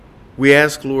We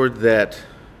ask, Lord, that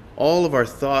all of our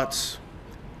thoughts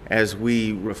as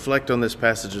we reflect on this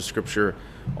passage of Scripture,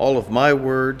 all of my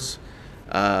words,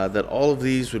 that all of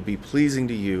these would be pleasing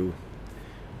to you,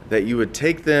 that you would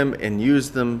take them and use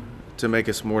them to make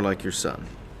us more like your Son.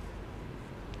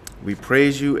 We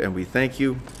praise you and we thank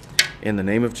you in the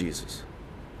name of Jesus.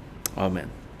 Amen.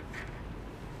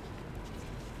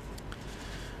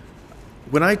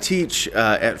 When I teach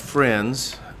at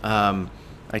Friends,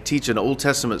 I teach an Old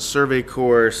Testament survey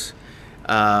course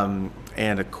and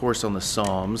a course on the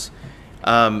Psalms.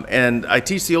 And I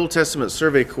teach the Old Testament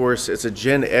survey course. It's a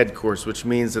Gen Ed course, which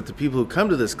means that the people who come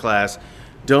to this class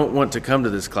don't want to come to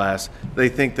this class. They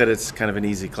think that it's kind of an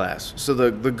easy class. So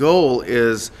the goal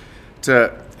is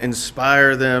to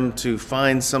inspire them to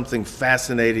find something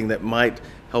fascinating that might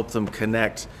help them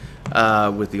connect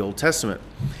with the Old Testament.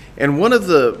 And one of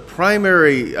the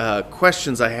primary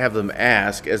questions I have them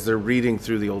ask as they're reading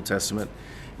through the Old Testament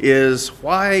is,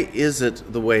 why is it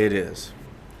the way it is?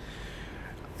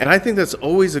 And I think that's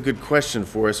always a good question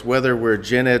for us, whether we're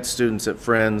Gen Ed students at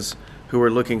Friends who are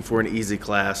looking for an easy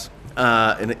class,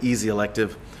 an easy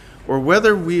elective, or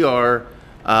whether we are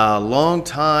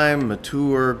long-time,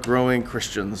 mature, growing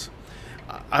Christians.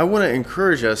 I want to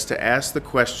encourage us to ask the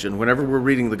question, whenever we're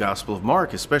reading the Gospel of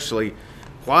Mark especially,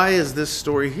 why is this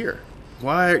story here?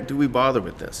 Why do we bother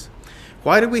with this?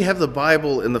 Why do we have the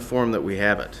Bible in the form that we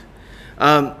have it?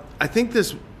 I think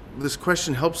this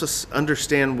question helps us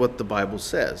understand what the Bible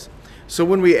says. So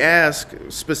when we ask,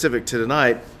 specific to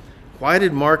tonight, why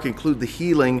did Mark include the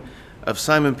healing of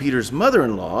Simon Peter's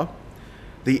mother-in-law?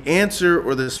 The answer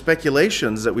or the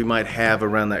speculations that we might have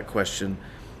around that question,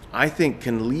 I think,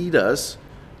 can lead us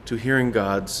to hearing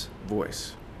God's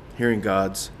voice, hearing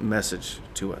God's message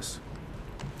to us.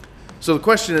 So the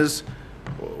question is,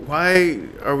 why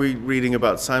are we reading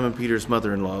about Simon Peter's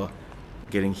mother-in-law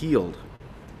getting healed?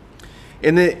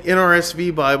 In the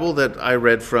NRSV Bible that I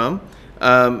read from,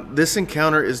 this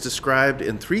encounter is described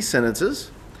in 3 sentences,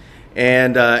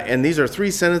 and these are 3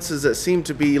 sentences that seem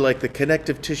to be like the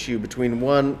connective tissue between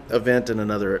one event and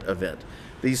another event.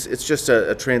 It's just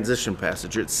a transition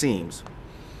passage, it seems.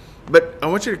 But I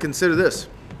want you to consider this.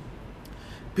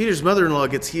 Peter's mother-in-law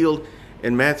gets healed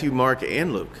in Matthew, Mark,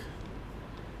 and Luke.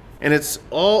 And it's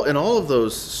all in all of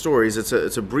those stories, it's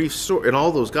a brief story. In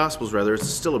all those Gospels, rather, it's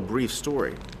still a brief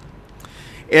story.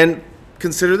 And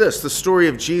consider this, the story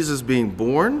of Jesus being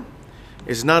born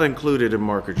is not included in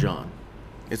Mark or John.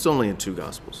 It's only in 2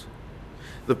 Gospels.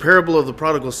 The parable of the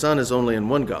prodigal son is only in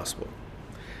 1 Gospel.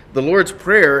 The Lord's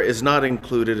Prayer is not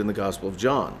included in the Gospel of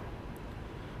John.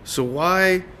 So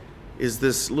why is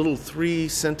this little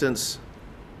 3-sentence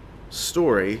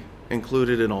story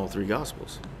included in all 3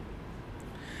 Gospels?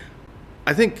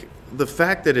 I think the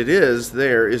fact that it is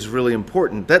there is really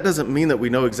important. That doesn't mean that we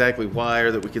know exactly why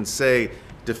or that we can say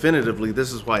definitively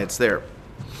this is why it's there.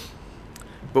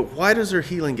 But why does her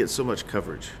healing get so much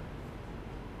coverage?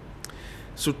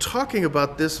 So talking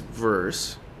about this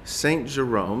verse, St.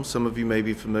 Jerome, some of you may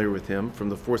be familiar with him from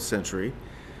the 4th century,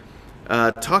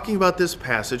 talking about this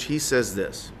passage, he says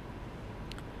this.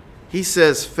 He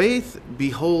says, faith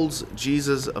beholds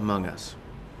Jesus among us.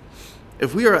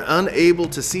 If we are unable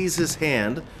to seize his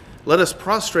hand, let us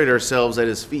prostrate ourselves at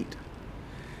his feet.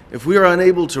 If we are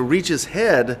unable to reach his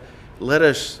head, let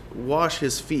us wash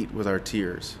his feet with our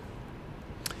tears.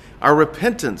 Our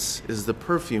repentance is the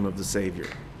perfume of the Savior.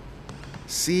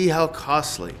 See how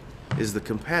costly is the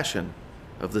compassion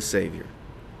of the Savior.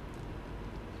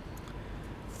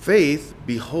 Faith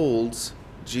beholds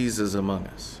Jesus among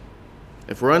us.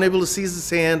 If we're unable to seize his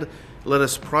hand, let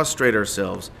us prostrate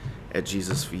ourselves at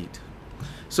Jesus' feet.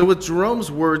 So with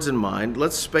Jerome's words in mind,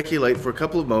 let's speculate for a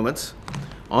couple of moments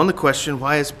on the question,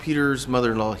 why is Peter's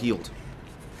mother-in-law healed?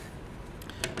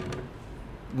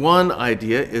 One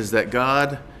idea is that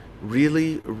God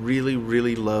really, really,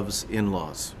 really loves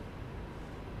in-laws.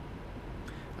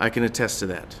 I can attest to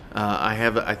that.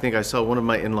 I think I saw one of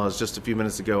my in-laws just a few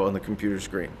minutes ago on the computer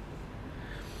screen.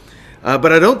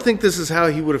 But I don't think this is how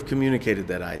he would have communicated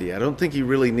that idea. I don't think he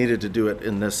really needed to do it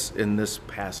in this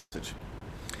passage.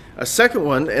 A second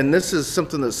one, and this is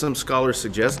something that some scholars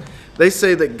suggest, they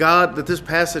say that this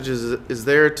passage is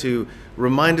there to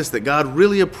remind us that God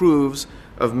really approves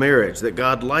of marriage, that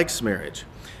God likes marriage.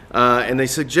 And they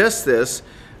suggest this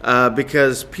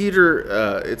because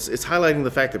Peter, it's highlighting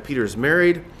the fact that Peter is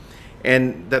married,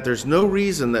 and that there's no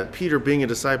reason that Peter, being a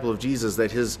disciple of Jesus,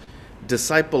 that his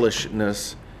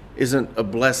disciplishness isn't a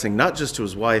blessing, not just to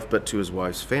his wife, but to his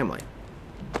wife's family.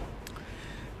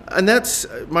 And that's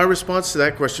my response to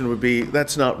that question would be,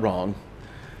 that's not wrong.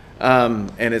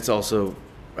 And it's also,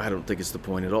 I don't think it's the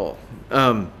point at all.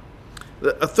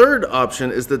 A third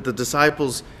option is that the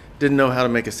disciples didn't know how to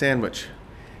make a sandwich,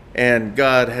 and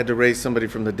God had to raise somebody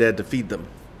from the dead to feed them.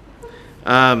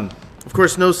 Of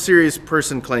course, no serious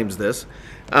person claims this.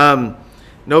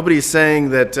 Nobody's saying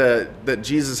that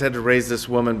Jesus had to raise this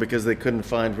woman because they couldn't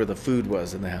find where the food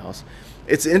was in the house.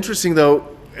 It's interesting,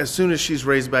 though, as soon as she's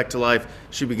raised back to life,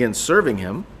 she begins serving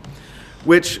him,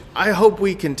 which I hope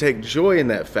we can take joy in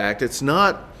that fact.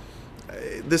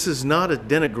 This is not a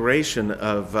denigration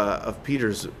of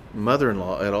Peter's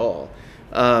mother-in-law at all.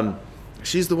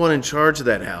 She's the one in charge of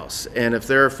that house, and if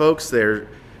there are folks there,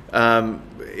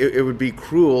 it would be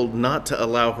cruel not to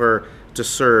allow her to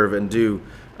serve and do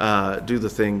the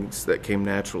things that came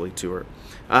naturally to her.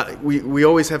 We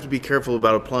always have to be careful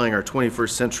about applying our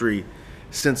 21st century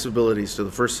sensibilities to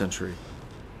the first century.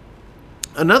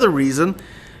 Another reason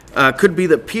could be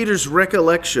that Peter's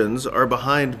recollections are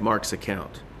behind Mark's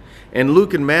account, and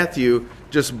Luke and Matthew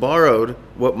just borrowed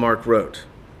what Mark wrote.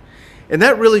 And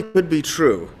that really could be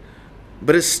true,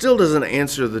 but it still doesn't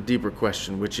answer the deeper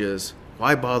question, which is,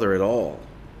 why bother at all?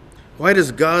 Why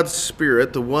does God's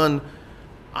Spirit, the one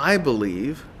I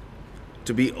believe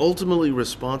to be ultimately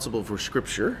responsible for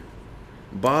Scripture,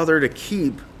 bother to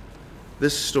keep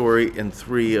this story in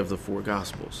 3 of the 4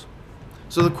 Gospels?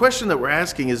 So the question that we're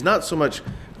asking is not so much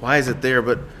why is it there,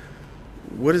 but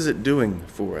what is it doing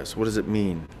for us? What does it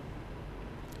mean?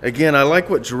 Again, I like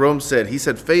what Jerome said. He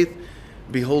said, faith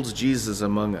beholds Jesus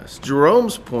among us.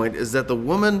 Jerome's point is that the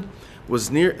woman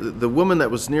that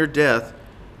was near death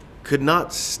could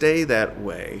not stay that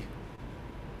way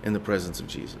in the presence of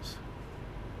Jesus.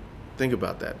 Think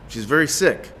about that. She's very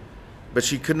sick, but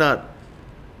she could not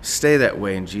stay that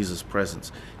way in Jesus'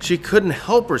 presence. She couldn't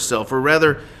help herself, or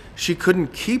rather, she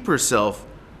couldn't keep herself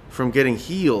from getting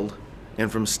healed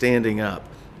and from standing up,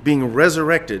 being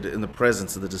resurrected in the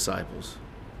presence of the disciples.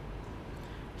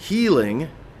 Healing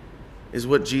is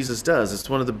what Jesus does. It's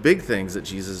one of the big things that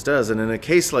Jesus does. And in a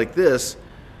case like this,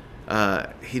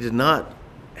 he did not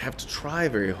have to try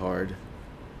very hard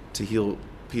to heal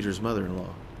Peter's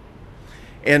mother-in-law.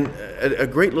 And a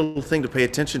great little thing to pay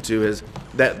attention to is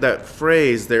that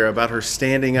phrase there about her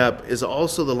standing up is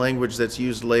also the language that's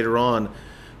used later on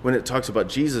when it talks about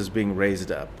Jesus being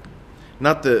raised up.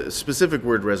 Not the specific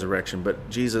word resurrection, but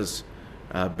Jesus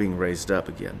being raised up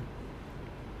again.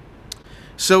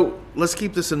 So let's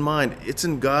keep this in mind. It's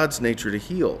in God's nature to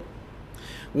heal.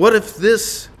 What if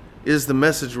this is the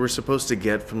message we're supposed to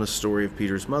get from the story of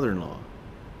Peter's mother-in-law?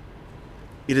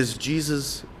 It is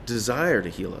Jesus' desire to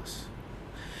heal us.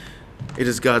 It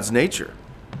is God's nature.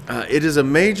 It is a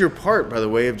major part, by the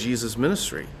way, of Jesus'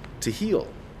 ministry, to heal.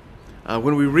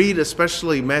 When we read,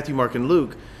 especially Matthew, Mark, and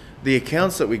Luke, the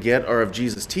accounts that we get are of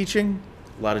Jesus teaching,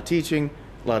 a lot of teaching,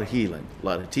 a lot of healing, a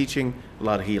lot of teaching, a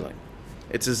lot of healing.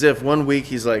 It's as if one week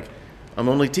he's like, I'm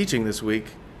only teaching this week.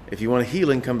 If you want a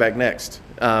healing, come back next.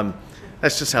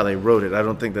 That's just how they wrote it. I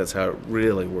don't think that's how it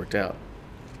really worked out.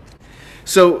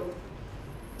 So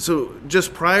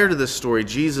just prior to this story,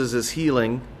 Jesus is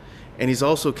healing, and he's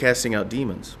also casting out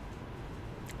demons.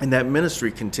 And that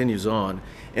ministry continues on,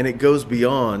 and it goes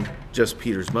beyond just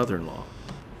Peter's mother-in-law.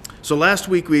 So last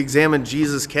week we examined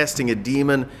Jesus casting a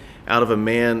demon out of a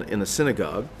man in the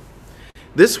synagogue.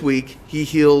 This week he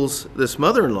heals this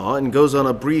mother-in-law and goes on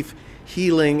a brief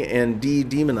healing and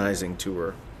de-demonizing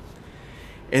tour.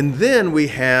 And then we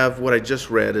have what I just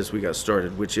read as we got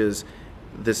started, which is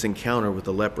this encounter with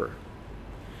the leper,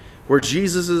 where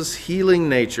Jesus' healing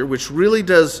nature, which really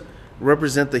does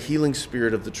represent the healing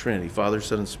spirit of the Trinity, Father,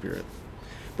 Son, and Spirit,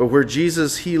 but where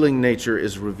Jesus' healing nature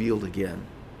is revealed again.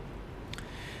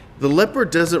 The leper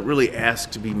doesn't really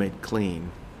ask to be made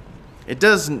clean. It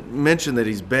doesn't mention that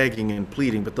he's begging and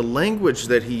pleading, but the language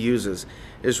that he uses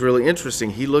is really interesting.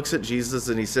 He looks at Jesus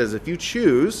and he says, if you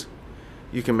choose,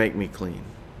 you can make me clean.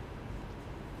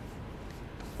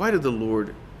 Why did the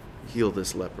Lord heal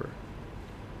this leper?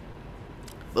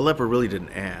 The leper really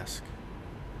didn't ask.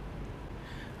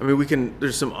 I mean,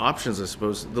 there's some options, I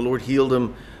suppose. The Lord healed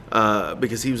him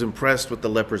because he was impressed with the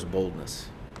leper's boldness.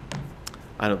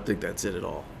 I don't think that's it at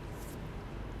all.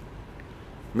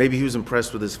 Maybe he was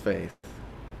impressed with his faith.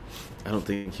 I don't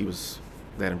think he was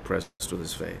that impressed with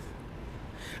his faith.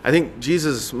 I think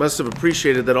Jesus must have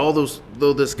appreciated that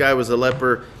though this guy was a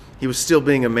leper, he was still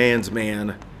being a man's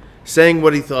man, saying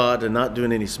what he thought and not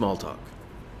doing any small talk.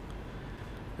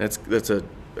 That's a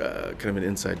kind of an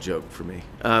inside joke for me.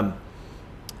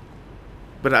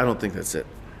 But I don't think that's it.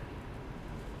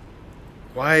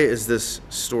 Why is this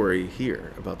story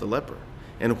here about the leper?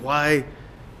 And why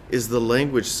is the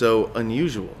language so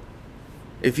unusual?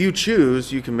 If you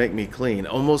choose, you can make me clean,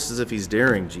 almost as if he's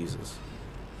daring Jesus.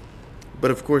 But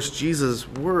of course, Jesus'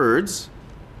 words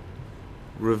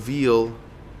reveal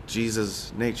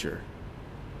Jesus' nature.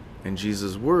 And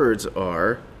Jesus' words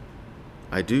are,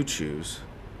 I do choose,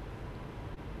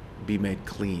 be made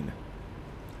clean.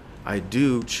 I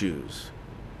do choose,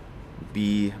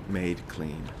 be made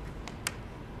clean.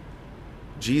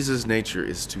 Jesus' nature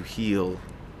is to heal.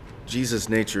 Jesus'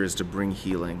 nature is to bring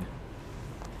healing.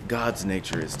 God's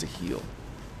nature is to heal.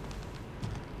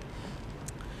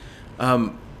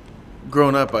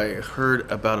 Growing up, I heard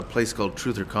about a place called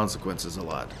Truth or Consequences a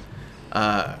lot.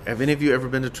 Have any of you ever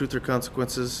been to Truth or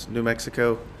Consequences, New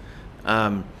Mexico?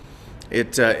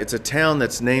 It's a town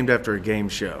that's named after a game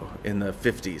show in the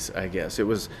 50s, I guess. It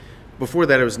was before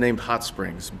that. It was named Hot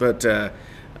Springs, but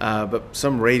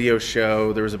some radio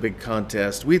show. There was a big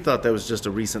contest. We thought that was just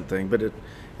a recent thing, but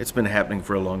it's been happening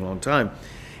for a long, long time.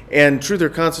 And Truth or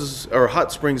Consequences, or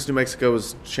Hot Springs, New Mexico,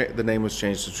 the name was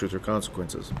changed to Truth or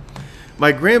Consequences.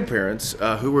 My grandparents,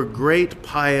 who were great,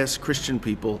 pious Christian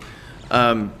people,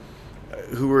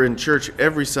 who were in church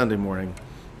every Sunday morning,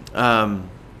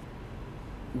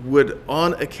 would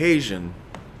on occasion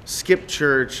skip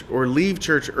church or leave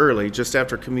church early just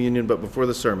after communion but before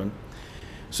the sermon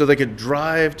so they could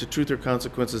drive to Truth or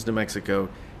Consequences, New Mexico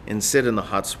and sit in the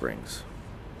hot springs.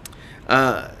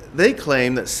 They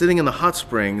claim that sitting in the hot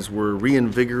springs were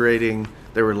reinvigorating,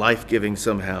 they were life-giving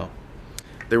somehow.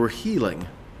 They were healing.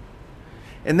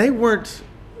 And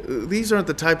these aren't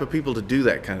the type of people to do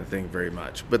that kind of thing very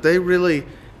much, but they really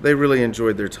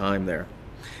enjoyed their time there.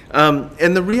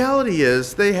 And the reality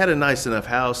is they had a nice enough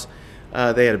house.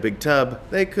 They had a big tub.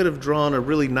 They could have drawn a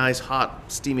really nice,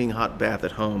 steaming hot bath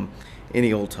at home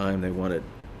any old time they wanted.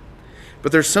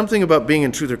 But there's something about being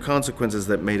in Truth or Consequences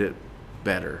that made it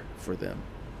better for them.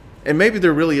 And maybe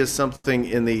there really is something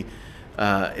in the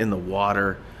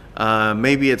water.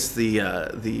 Maybe it's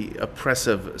the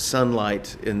oppressive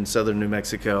sunlight in southern New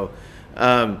Mexico.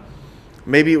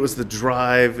 Maybe it was the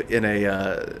drive in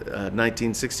a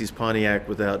 1960s Pontiac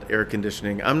without air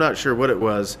conditioning. I'm not sure what it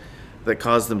was that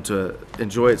caused them to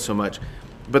enjoy it so much.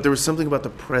 But there was something about the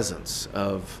presence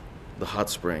of the hot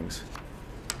springs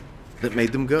that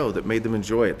made them go, that made them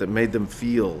enjoy it, that made them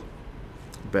feel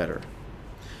better.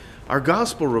 Our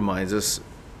gospel reminds us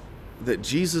that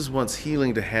Jesus wants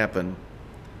healing to happen,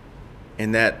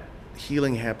 and that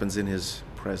healing happens in his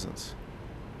presence.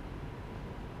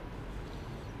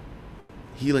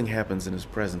 Healing happens in his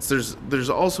presence. There's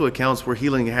also accounts where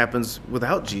healing happens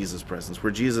without Jesus' presence,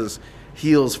 where Jesus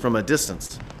heals from a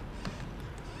distance.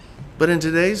 But in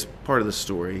today's part of the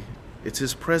story, it's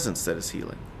his presence that is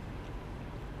healing.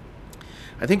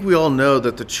 I think we all know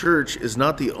that the church is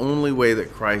not the only way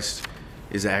that Christ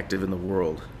is active in the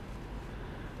world.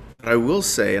 But I will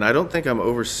say, and I don't think I'm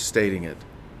overstating it,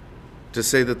 to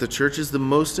say that the church is the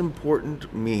most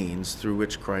important means through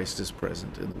which Christ is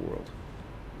present in the world.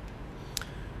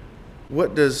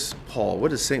 What does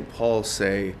St. Paul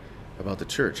say about the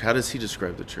church? How does he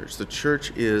describe the church? The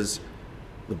church is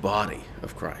the body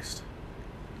of Christ,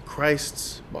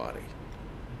 Christ's body.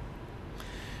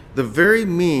 The very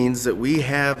means that we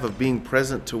have of being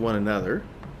present to one another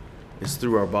is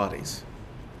through our bodies.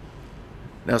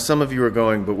 Now, some of you are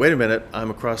going, but wait a minute, I'm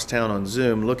across town on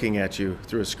Zoom looking at you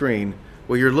through a screen.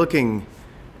 Well, you're looking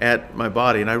at my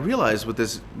body, and I realize with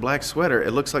this black sweater,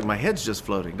 it looks like my head's just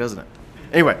floating, doesn't it?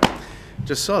 Anyway,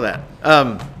 just saw that.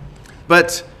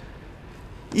 But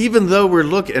even though we're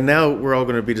looking, and now we're all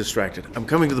going to be distracted. I'm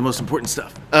coming to the most important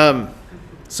stuff.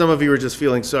 Some of you are just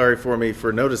feeling sorry for me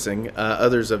for noticing.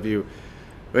 Others of you,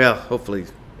 well, hopefully,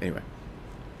 anyway,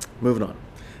 moving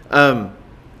on.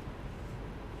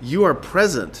 You are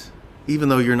present, even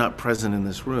though you're not present in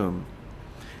this room.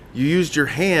 You used your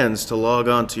hands to log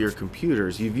on to your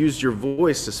computers. You've used your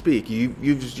voice to speak. You've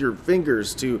used your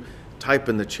fingers to type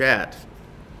in the chat.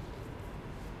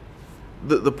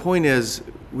 The point is,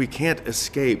 we can't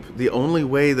escape. The only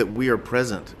way that we are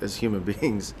present as human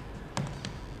beings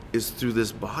is through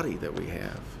this body that we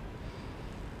have.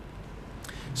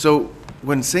 So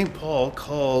when St. Paul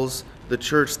calls the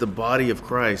church the body of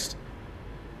Christ,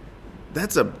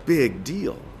 that's a big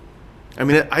deal. I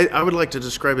mean, I would like to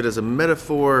describe it as a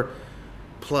metaphor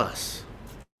plus.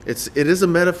 It is a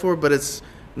metaphor, but it's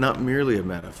not merely a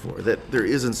metaphor. That there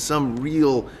is, in some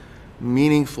real,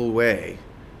 meaningful way,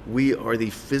 we are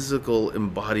the physical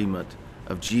embodiment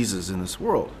of Jesus in this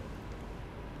world.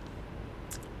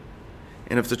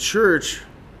 And if the church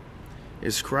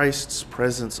is Christ's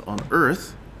presence on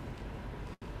earth,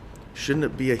 shouldn't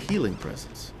it be a healing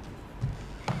presence?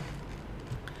 I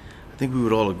think we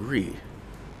would all agree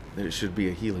that it should be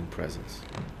a healing presence.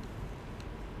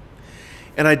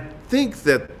 And I think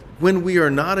that when we are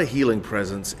not a healing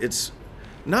presence, it's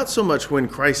not so much when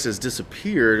Christ has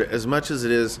disappeared as much as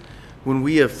it is when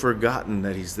we have forgotten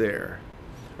that he's there,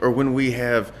 or when we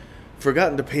have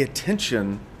forgotten to pay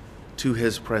attention to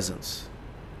his presence.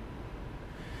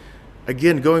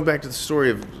 Again, going back to the story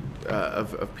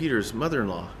of Peter's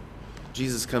mother-in-law,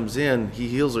 Jesus comes in, he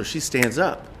heals her, she stands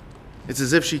up. It's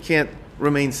as if she can't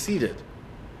remain seated.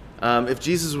 If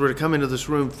Jesus were to come into this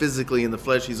room physically in the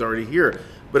flesh, he's already here.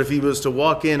 But if he was to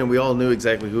walk in and we all knew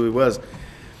exactly who he was,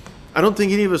 I don't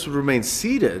think any of us would remain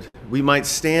seated. We might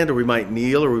stand, or we might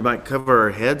kneel, or we might cover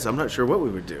our heads. I'm not sure what we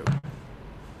would do.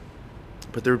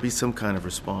 But there would be some kind of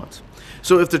response.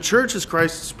 So if the church is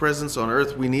Christ's presence on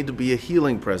earth, we need to be a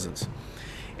healing presence.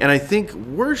 And I think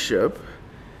worship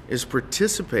is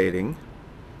participating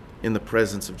in the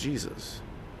presence of Jesus.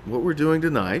 What we're doing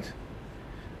tonight,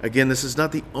 again, this is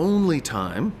not the only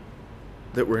time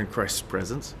that we're in Christ's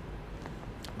presence,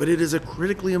 but it is a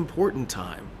critically important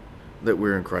time that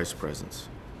we're in Christ's presence.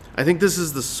 I think this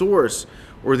is the source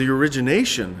or the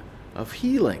origination of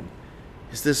healing,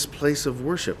 is this place of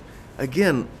worship.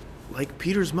 Again, like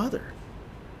Peter's mother-in-law,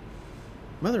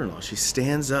 she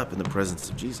stands up in the presence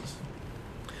of Jesus.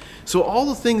 So all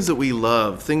the things that we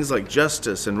love, things like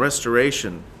justice and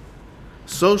restoration,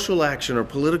 social action or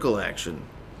political action,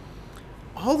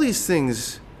 all these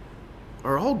things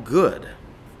are all good,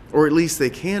 or at least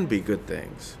they can be good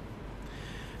things.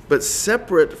 But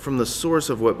separate from the source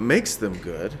of what makes them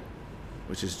good,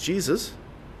 which is Jesus,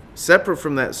 separate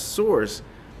from that source,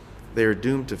 they are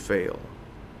doomed to fail.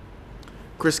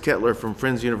 Chris Kettler from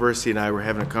Friends University and I were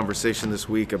having a conversation this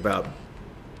week about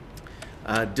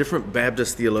different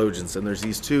Baptist theologians, and there's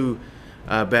these two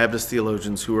Baptist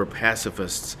theologians who are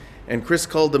pacifists, and Chris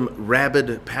called them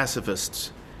rabid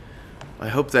pacifists. I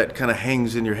hope that kind of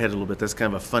hangs in your head a little bit. That's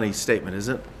kind of a funny statement,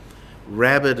 isn't it?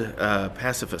 Rabid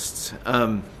pacifists.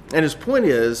 And his point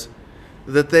is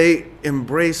that they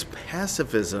embrace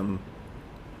pacifism.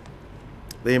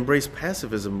 They embrace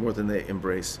pacifism more than they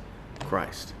embrace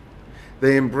Christ.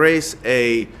 They embrace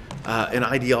an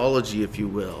ideology, if you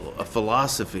will, a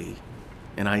philosophy,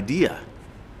 an idea,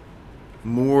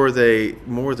 more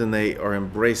than they are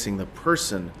embracing the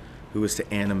person who is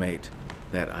to animate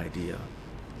that idea.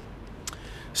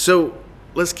 So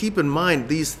let's keep in mind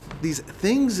these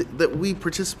things that we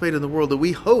participate in the world that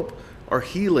we hope are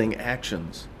healing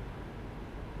actions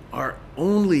are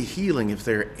only healing if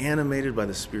they're animated by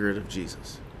the Spirit of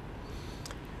Jesus.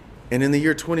 And in the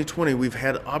year 2020, we've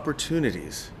had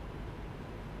opportunities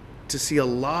to see a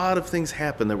lot of things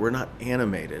happen that were not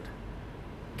animated,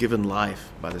 given life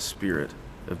by the Spirit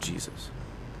of Jesus.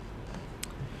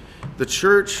 The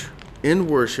church in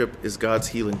worship is God's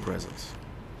healing presence.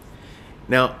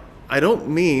 Now, I don't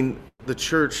mean the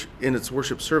church in its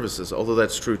worship services, although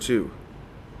that's true too.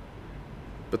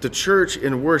 But the church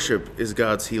in worship is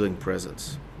God's healing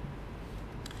presence.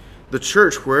 The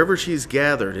church, wherever she's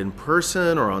gathered, in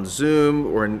person or on Zoom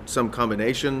or in some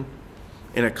combination,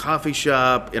 in a coffee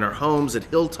shop, in our homes, at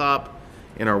Hilltop,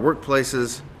 in our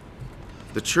workplaces,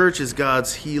 the church is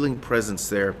God's healing presence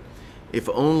there, if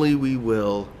only we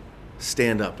will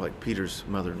stand up like Peter's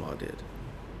mother-in-law did.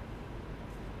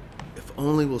 If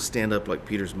only we'll stand up like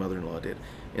Peter's mother-in-law did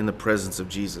in the presence of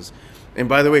Jesus. And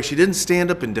by the way, she didn't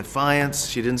stand up in defiance.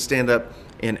 She didn't stand up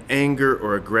in anger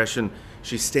or aggression.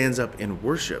 She stands up in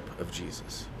worship of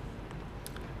Jesus.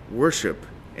 Worship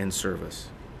and service.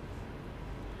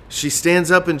 She stands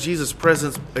up in Jesus'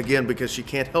 presence, again, because she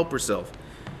can't help herself.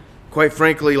 Quite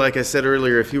frankly, like I said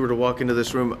earlier, if you were to walk into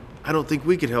this room, I don't think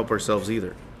we could help ourselves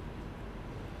either.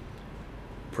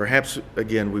 Perhaps,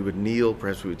 again, we would kneel,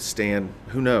 perhaps we would stand,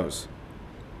 who knows?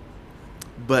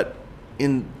 But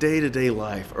in day-to-day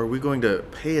life, are we going to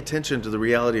pay attention to the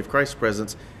reality of Christ's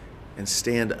presence and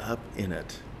stand up in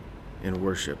it in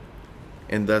worship,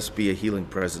 and thus be a healing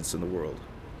presence in the world?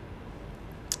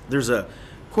 There's a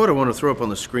quote I want to throw up on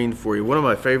the screen for you. One of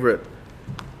my favorite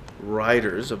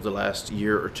writers of the last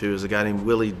year or two is a guy named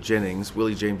Willie James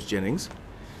Jennings.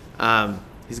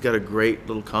 He's got a great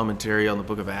little commentary on the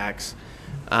book of Acts.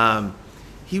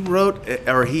 He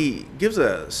gave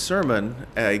a sermon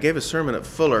at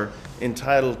Fuller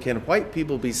entitled, "Can White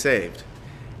People Be Saved?"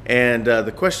 And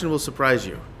the question will surprise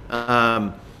you.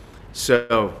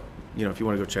 So, if you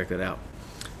want to go check that out.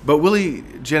 But Willie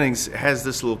Jennings has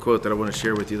this little quote that I want to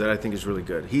share with you that I think is really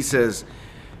good. He says,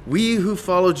 "We who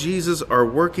follow Jesus are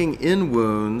working in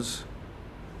wounds,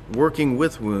 working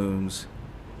with wounds,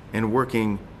 and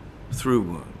working through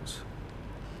wounds."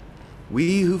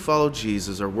 We who follow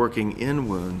Jesus are working in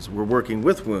wounds, we're working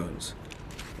with wounds,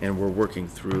 and we're working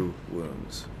through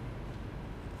wounds.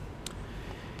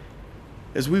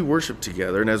 As we worship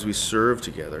together and as we serve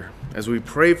together, as we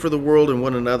pray for the world and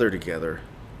one another together,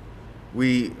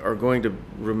 We are going to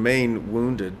remain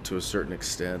wounded to a certain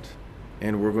extent,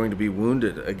 and we're going to be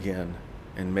wounded again,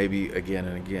 and maybe again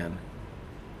and again.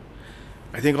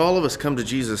 I think all of us come to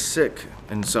Jesus sick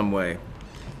in some way,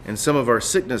 and some of our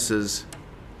sicknesses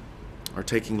are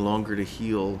taking longer to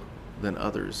heal than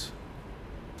others.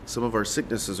 Some of our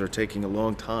sicknesses are taking a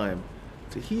long time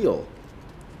to heal.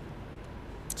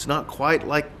 It's not quite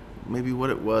like maybe what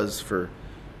it was for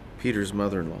Peter's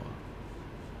mother-in-law.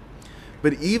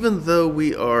 But even though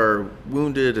we are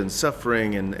wounded and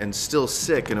suffering and still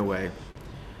sick in a way,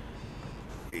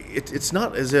 it's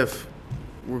not as if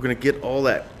we're going to get all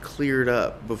that cleared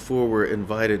up before we're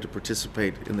invited to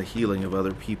participate in the healing of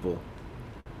other people.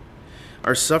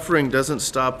 Our suffering doesn't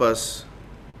stop us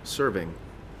serving.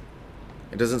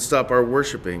 It doesn't stop our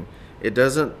worshiping. It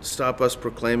doesn't stop us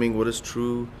proclaiming what is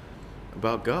true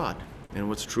about God and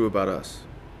what's true about us.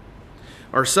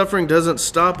 Our suffering doesn't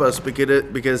stop us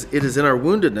because it is in our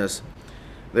woundedness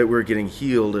that we're getting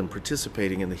healed and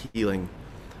participating in the healing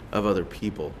of other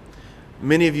people.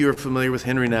 Many of you are familiar with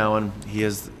Henry Nouwen. He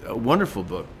has a wonderful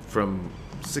book from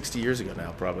 60 years ago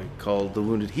now, probably, called The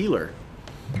Wounded Healer.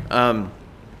 And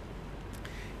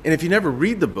if you never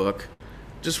read the book,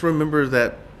 just remember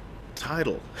that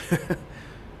title. The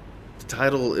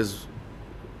title is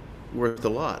worth a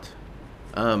lot.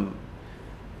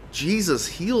 Jesus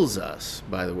heals us,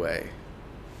 by the way,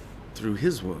 through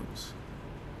his wounds.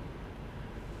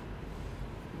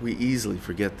 We easily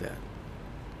forget that.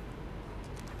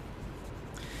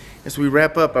 As we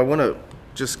wrap up, I want to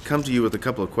just come to you with a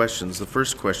couple of questions. The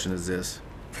first question is this,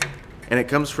 and it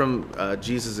comes from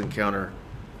Jesus' encounter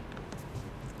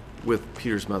with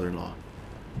Peter's mother-in-law.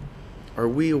 Are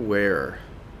we aware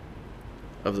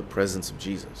of the presence of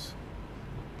Jesus?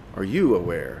 Are you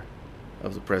aware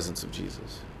of the presence of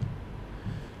Jesus?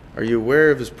 Are you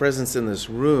aware of his presence in this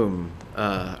room?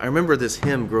 I remember this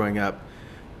hymn growing up.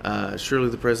 Surely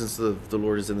the presence of the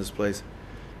Lord is in this place.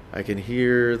 I can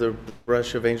hear the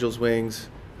brush of angels' wings.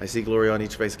 I see glory on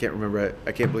each face.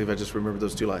 I can't believe I just remembered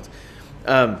those two lines.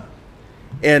 And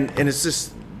it's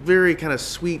just very kind of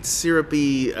sweet,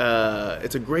 syrupy.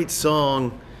 It's a great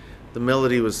song. The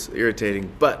melody was irritating,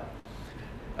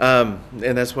 and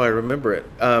that's why I remember it.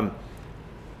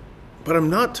 But I'm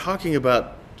not talking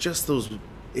about just those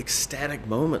ecstatic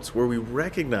moments where we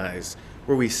recognize,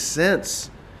 where we sense,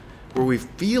 where we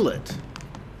feel it.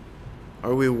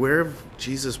 Are we aware of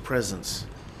Jesus' presence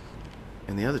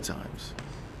in the other times?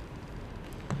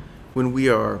 When we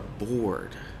are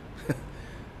bored,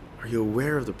 are you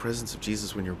aware of the presence of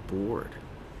Jesus when you're bored?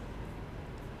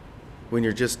 When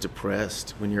you're just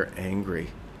depressed, when you're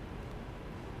angry,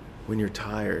 when you're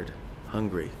tired,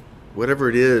 hungry, whatever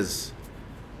it is,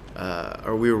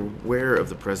 are we aware of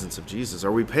the presence of Jesus?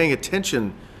 Are we paying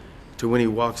attention to when he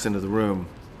walks into the room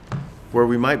where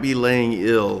we might be laying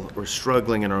ill or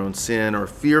struggling in our own sin or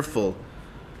fearful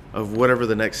of whatever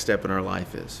the next step in our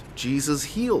life is? Jesus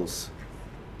heals.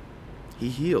 He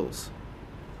heals.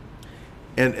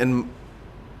 And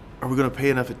are we going to pay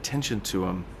enough attention to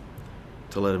him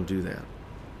to let him do that?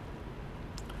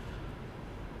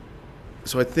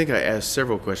 So I think I asked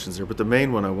several questions there, but the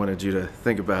main one I wanted you to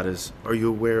think about is, are you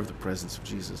aware of the presence of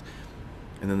Jesus?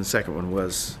 And then the second one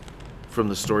was from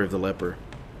the story of the leper.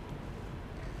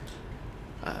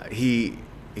 He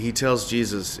tells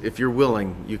Jesus, if you're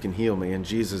willing, you can heal me. And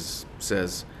Jesus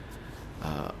says,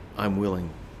 I'm willing.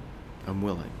 I'm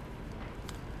willing.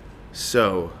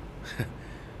 So,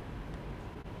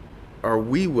 are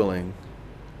we willing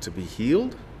to be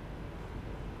healed?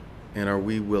 And are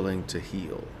we willing to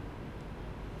heal?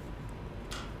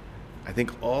 I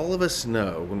think all of us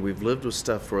know when we've lived with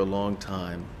stuff for a long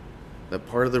time that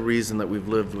part of the reason that we've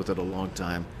lived with it a long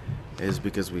time is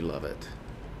because we love it.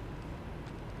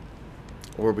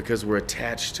 Or because we're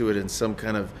attached to it in some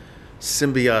kind of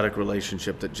symbiotic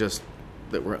relationship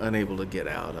that we're unable to get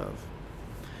out of.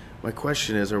 My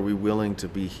question is, are we willing to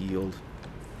be healed?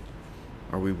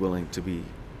 Are we willing to be,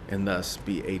 and thus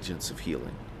be agents of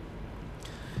healing?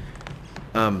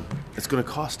 It's going to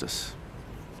cost us.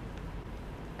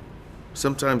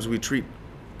 Sometimes we treat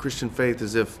Christian faith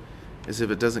as if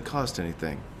it doesn't cost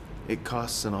anything. It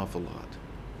costs an awful lot.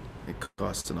 It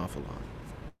costs an awful lot.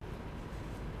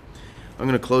 I'm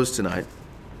going to close tonight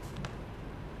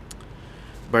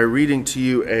by reading to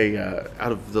you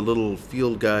out of the little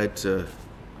field guide to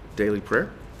daily prayer.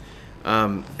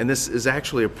 And this is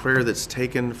actually a prayer that's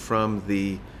taken from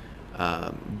the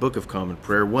Book of Common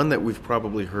Prayer, one that we've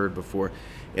probably heard before.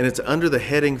 And it's under the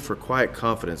heading for quiet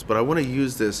confidence. But I want to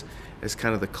use this as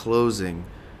kind of the closing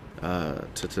to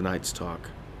tonight's talk.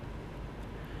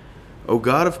 O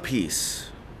God of peace,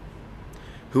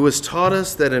 who has taught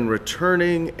us that in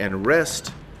returning and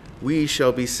rest we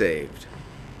shall be saved.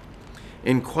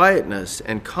 In quietness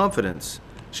and confidence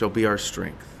shall be our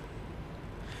strength.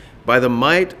 By the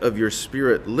might of your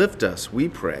Spirit, lift us, we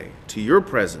pray, to your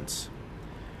presence,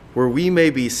 where we may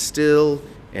be still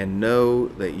and know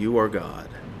that you are God.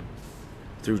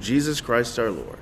 Through Jesus Christ our Lord.